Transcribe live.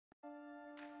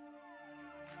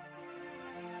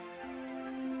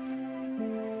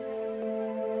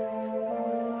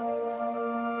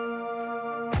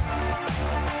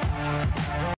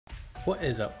What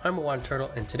is up? I'm a water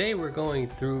turtle, and today we're going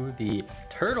through the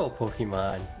turtle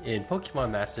Pokemon in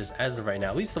Pokemon Masters as of right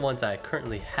now, at least the ones I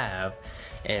currently have.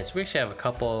 And so we actually have a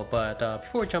couple, but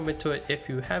before we jump into it, if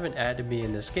you haven't added me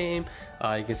in this game,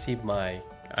 you can see my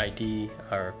ID,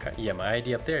 my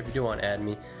ID up there if you do want to add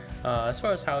me. As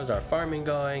far as how's our farming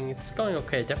going, it's going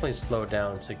okay. Definitely slowed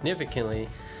down significantly.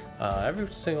 Every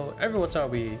once in a while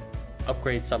we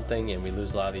upgrade something and we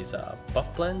lose a lot of these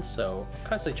buff blends, so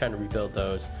constantly trying to rebuild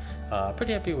those.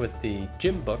 Pretty happy with the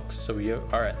gym books, so we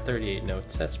are at 38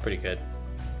 notes. That's pretty good.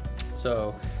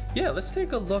 So yeah, let's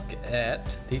take a look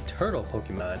at the turtle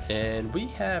Pokemon, and we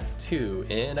have two,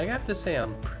 and I have to say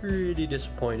I'm pretty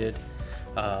disappointed.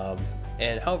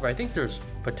 And however, I think there's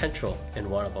potential in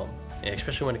one of them,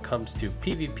 especially when it comes to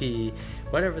PvP.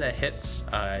 Whenever that hits,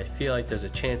 I feel like there's a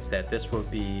chance that this will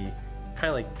be kind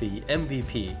of like the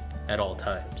MVP at all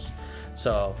times.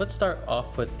 So let's start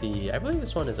off with I believe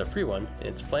this one is a free one.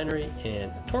 It's Flannery and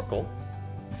Torkoal.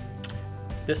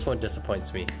 This one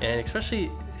disappoints me, and especially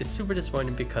it's super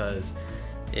disappointing because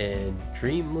in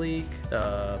Dream League,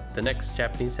 the next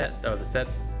Japanese set, or the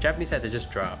Japanese set that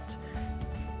just dropped,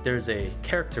 there's a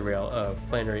character rail of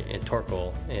Flannery and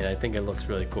Torkoal, and I think it looks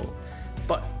really cool.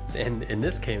 But in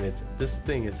this game, this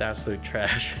thing is absolute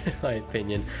trash in my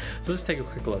opinion. So let's take a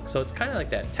quick look. So it's kind of like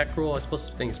that tech rule. I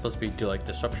think it's supposed to be do like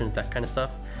disruption, that kind of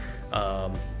stuff.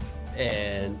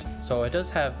 And so it does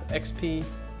have XP,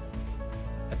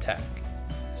 attack.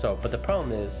 So, but the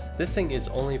problem is this thing is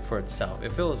only for itself.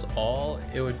 If it was all,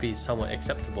 it would be somewhat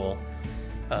acceptable.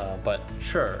 But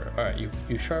sure, all right,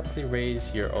 you sharply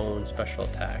raise your own special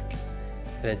attack,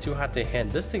 and then too hot to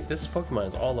hand. This Pokemon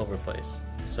is all over the place.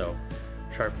 So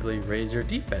sharply raise your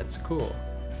defense, cool.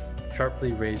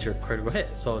 Sharply raise your critical hit.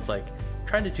 So it's like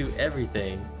trying to do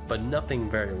everything, but nothing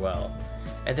very well.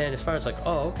 And then as far as like,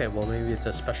 oh, okay, well maybe it's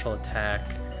a special attack,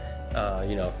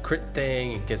 you know, crit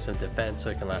thing, it gives some defense so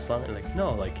it can last longer. Like,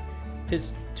 no, like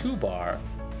his 2-bar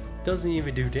doesn't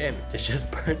even do damage. It just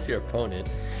burns your opponent.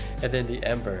 And then the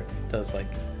Ember does like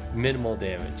minimal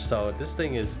damage. So this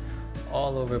thing is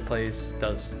all over the place,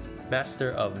 does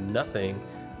master of nothing.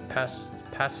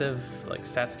 Passive, like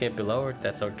stats can't be lowered,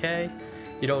 that's okay.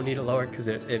 You don't need it lowered because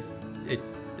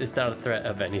it's not a threat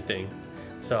of anything.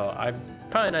 So I'm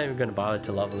probably not even going to bother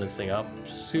to level this thing up.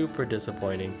 Super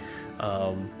disappointing.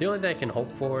 The only thing I can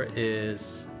hope for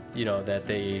is, you know, that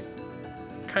they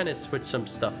kind of switch some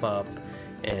stuff up,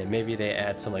 and maybe they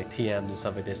add some like TMs and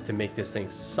stuff like this to make this thing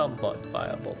somewhat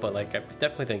viable. But like, I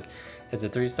definitely think it's a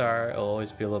 3-star, it'll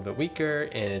always be a little bit weaker,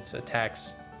 and its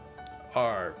attacks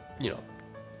are, you know,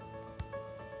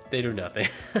 they do nothing.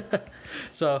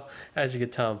 So as you can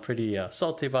tell, I'm pretty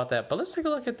salty about that. But let's take a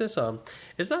look at this.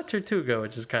 It's not Tortuga,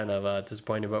 which is kind of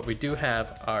disappointing, but we do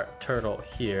have our turtle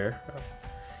here,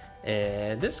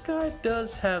 and this guy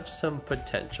does have some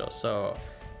potential. So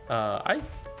I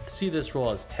see this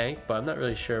role as tank, but I'm not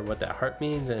really sure what that heart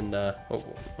means. And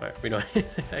we don't.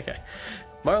 Okay,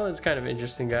 Marlin's kind of an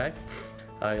interesting guy.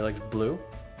 He likes blue.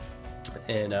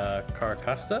 And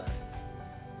Caracosta,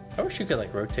 I wish you could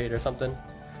like rotate or something.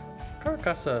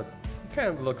 Caracosta kind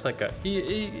of looks like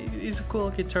he's a cool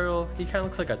looking turtle. He kind of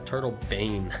looks like a turtle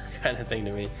bane kind of thing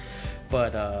to me.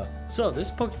 But so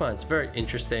this Pokemon is very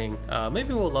interesting.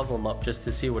 Maybe we'll level him up just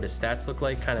to see what his stats look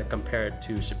like, kind of compared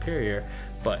to Superior.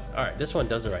 But all right, this one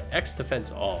does it right. X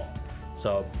defense all.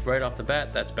 So right off the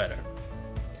bat, that's better.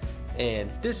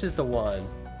 And this is the one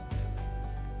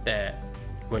that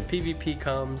when PvP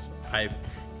comes,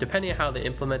 depending on how they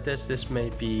implement this may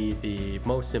be the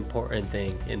most important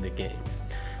thing in the game.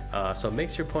 So it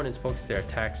makes your opponents focus their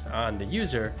attacks on the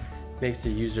user, makes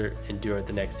the user endure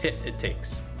the next hit it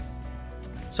takes.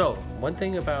 So one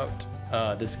thing about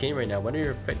this game right now, when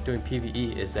you're doing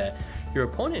PvE, is that your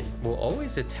opponent will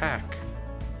always attack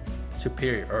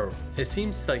Superior, or it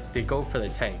seems like they go for the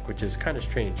tank, which is kind of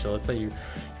strange. So let's say you're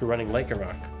running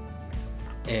Lycanroc,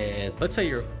 and let's say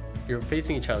you're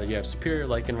facing each other. You have Superior,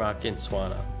 Lycanroc, and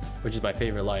Swanna, which is my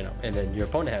favorite lineup, and then your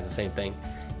opponent has the same thing.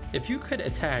 If you could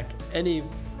attack any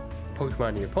Pokemon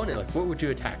in your opponent, like what would you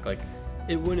attack? Like,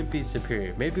 it wouldn't be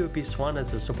Superior. Maybe it would be Swanna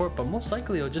as a support, but most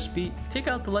likely it'll just be take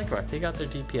out the Lycanroc, take out their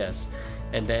DPS,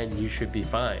 and then you should be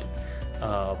fine.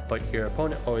 But your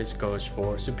opponent always goes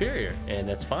for Superior, and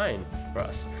that's fine for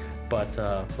us. But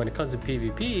when it comes to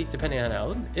PvP, depending on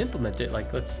how you implement it, like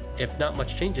if not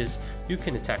much changes, you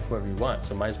can attack whoever you want.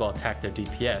 So might as well attack their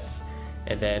DPS,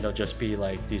 and then it'll just be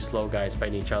like these slow guys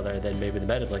fighting each other. And then maybe the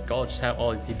meta is like, oh, just have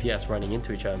all these DPS running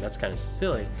into each other. And that's kind of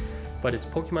silly. But it's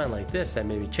Pokemon like this that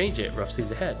maybe change it. Rough seas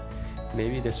ahead.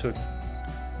 Maybe this would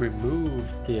remove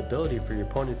the ability for your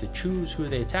opponent to choose who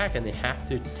they attack, and they have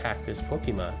to attack this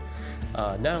Pokemon.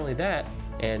 Not only that,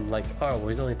 and like, oh well,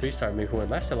 he's only 3-star, maybe he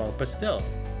wouldn't last that long, but still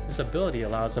this ability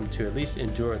allows him to at least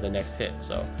endure the next hit.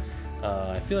 So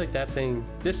I feel like that thing,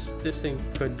 this thing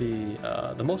could be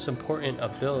the most important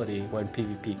ability when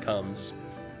PvP comes.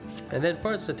 And then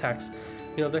for its attacks,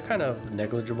 you know, they're kind of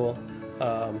negligible.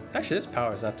 Actually, this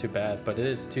power is not too bad, but it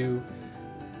is 2.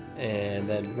 And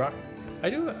then rock. I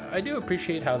do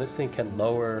appreciate how this thing can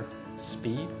lower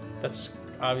speed. That's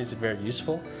obviously very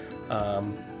useful.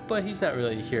 But he's not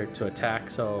really here to attack,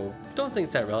 so don't think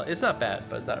it's that relevant. It's not bad,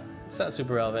 but it's not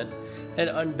super relevant. And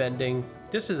unbending.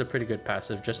 This is a pretty good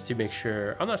passive just to make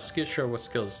sure. I'm not sure what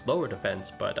skills lower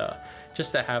defense, but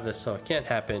just to have this so it can't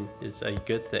happen is a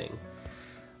good thing.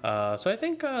 So I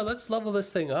think let's level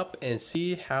this thing up and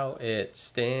see how it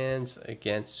stands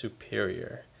against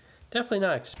Superior. Definitely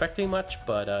not expecting much,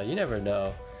 but you never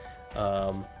know.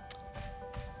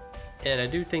 And I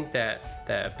do think that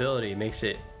that ability makes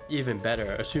it even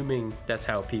better, assuming that's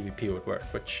how PvP would work,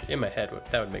 which in my head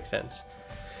that would make sense.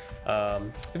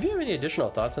 If you have any additional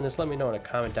thoughts on this, let me know in a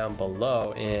comment down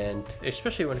below, and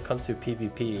especially when it comes to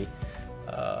PvP,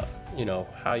 you know,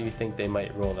 how you think they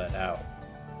might roll that out.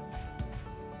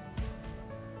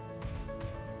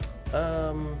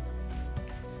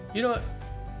 You know what?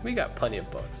 We got plenty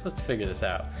of books. Let's figure this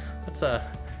out. Let's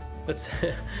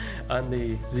on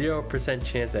the 0%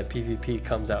 chance that PvP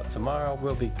comes out tomorrow,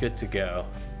 we'll be good to go.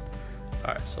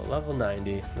 All right, so level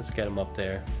 90. Let's get him up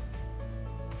there.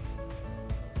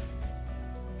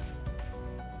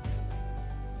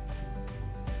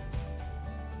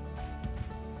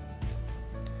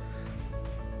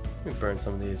 Let me burn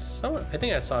some of these. I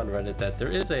think I saw on Reddit that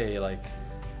there is a like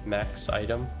max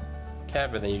item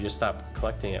cap, and then you just stop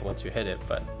collecting it once you hit it,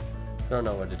 but I don't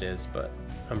know what it is, but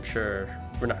I'm sure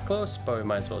we're not close, but we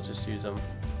might as well just use them.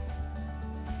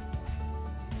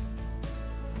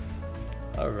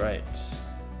 Alright.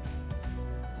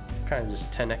 Kind of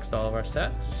just 10x'd all of our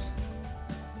stats.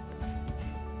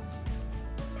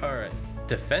 Alright.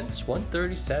 Defense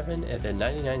 137 and then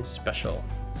 99 special.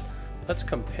 Let's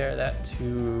compare that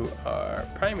to our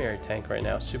primary tank right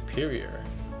now, Superior.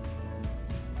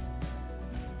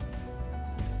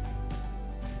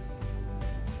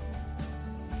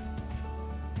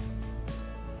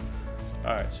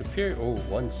 Alright, Superior, oh,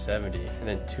 170, and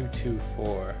then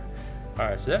 224.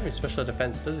 Alright, so that means special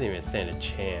defense doesn't even stand a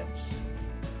chance.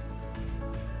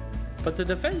 But the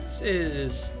defense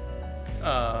is,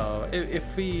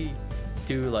 if we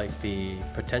do like the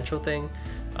potential thing,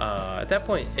 at that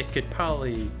point it could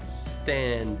probably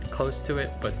stand close to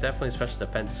it, but definitely special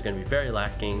defense is going to be very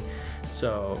lacking.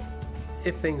 So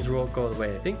if things will go the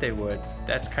way I think they would,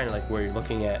 that's kind of like where you're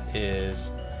looking at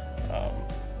is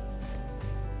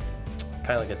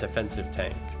kind of like a defensive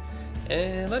tank.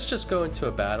 And let's just go into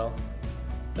a battle.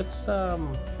 Let's I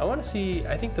want to see,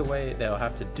 I think the way they'll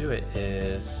have to do it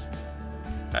is,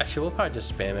 actually we'll probably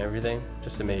just spam everything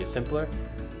just to make it simpler.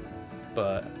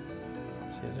 But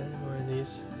let's see, is there any more of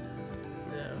these?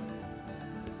 No.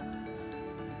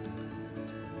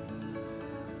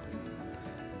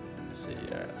 Let's see,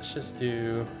 alright, let's just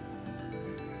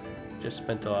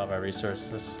spent a lot of our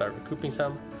resources. Let's start recouping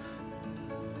some.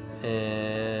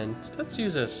 And let's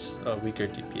use a weaker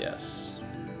DPS.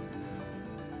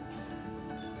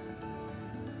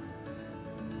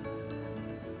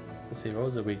 Let's see, what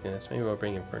was the weakness? Maybe we'll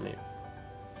bring in for name.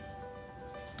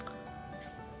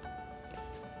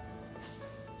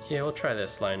 Yeah, we'll try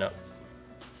this lineup.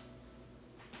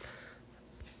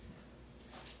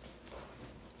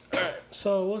 Alright,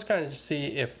 so we'll kind of just see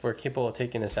if we're capable of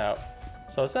taking this out.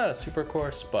 So it's not a super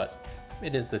course, but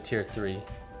it is the tier 3.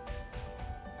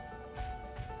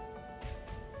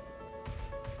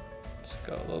 Let's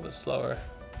go a little bit slower.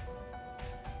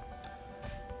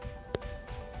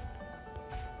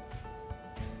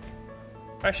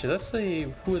 Actually, let's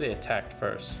see who they attacked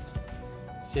first.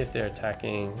 See if they're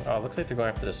attacking. Oh, it looks like they're going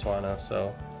after the Swana,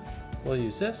 so we'll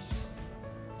use this.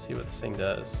 See what this thing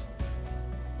does.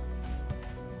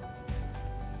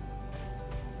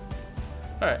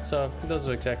 Alright, so those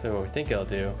are exactly what we think it'll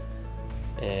do.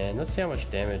 And let's see how much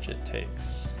damage it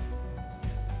takes.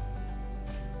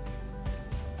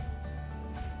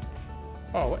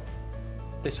 Oh, what?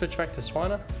 They switched back to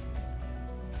Swana?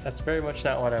 That's very much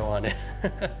not what I wanted.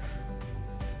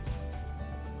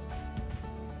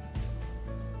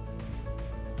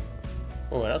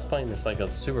 Oh, when I was playing this like a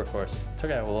super course, took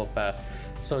it out a little fast.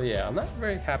 So yeah, I'm not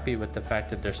very happy with the fact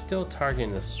that they're still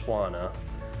targeting the Swana.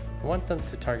 I want them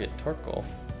to target Torkoal,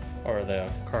 or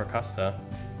the Caracosta.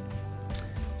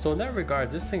 So in that regard,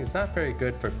 this thing is not very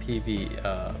good for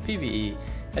PvE.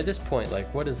 At this point,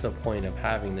 like, what is the point of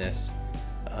having this?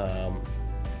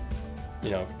 you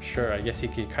know, sure, I guess he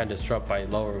could kind of disrupt by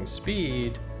lowering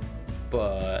speed,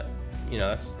 but you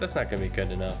know, that's not gonna be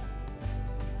good enough.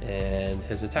 And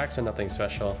his attacks are nothing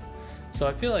special. So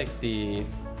I feel like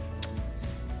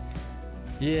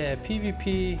yeah,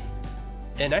 PvP,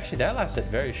 and actually that lasted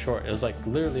very short. It was like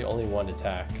literally only one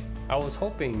attack. I was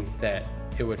hoping that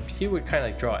he would kind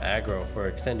of like draw aggro for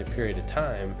an extended period of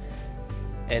time,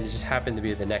 and it just happened to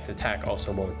be the next attack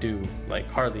also won't do like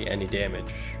hardly any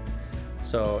damage.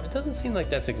 So it doesn't seem like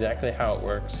that's exactly how it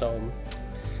works. So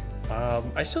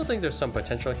I still think there's some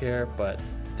potential here, but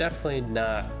definitely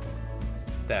not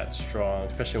that strong,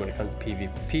 especially when it comes to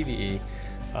PvE.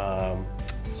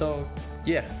 So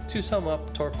yeah, to sum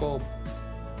up, Torkoal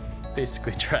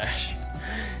basically trash.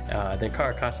 Then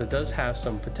Caracosta does have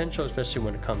some potential, especially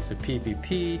when it comes to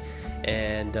PvP,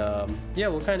 and yeah,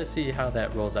 we'll kind of see how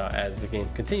that rolls out as the game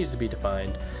continues to be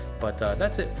defined. But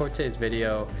that's it for today's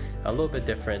video, a little bit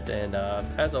different, and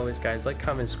as always guys, like,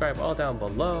 comment, subscribe all down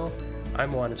below.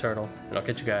 I'm Turtle, and I'll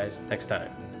catch you guys next time.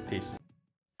 Peace.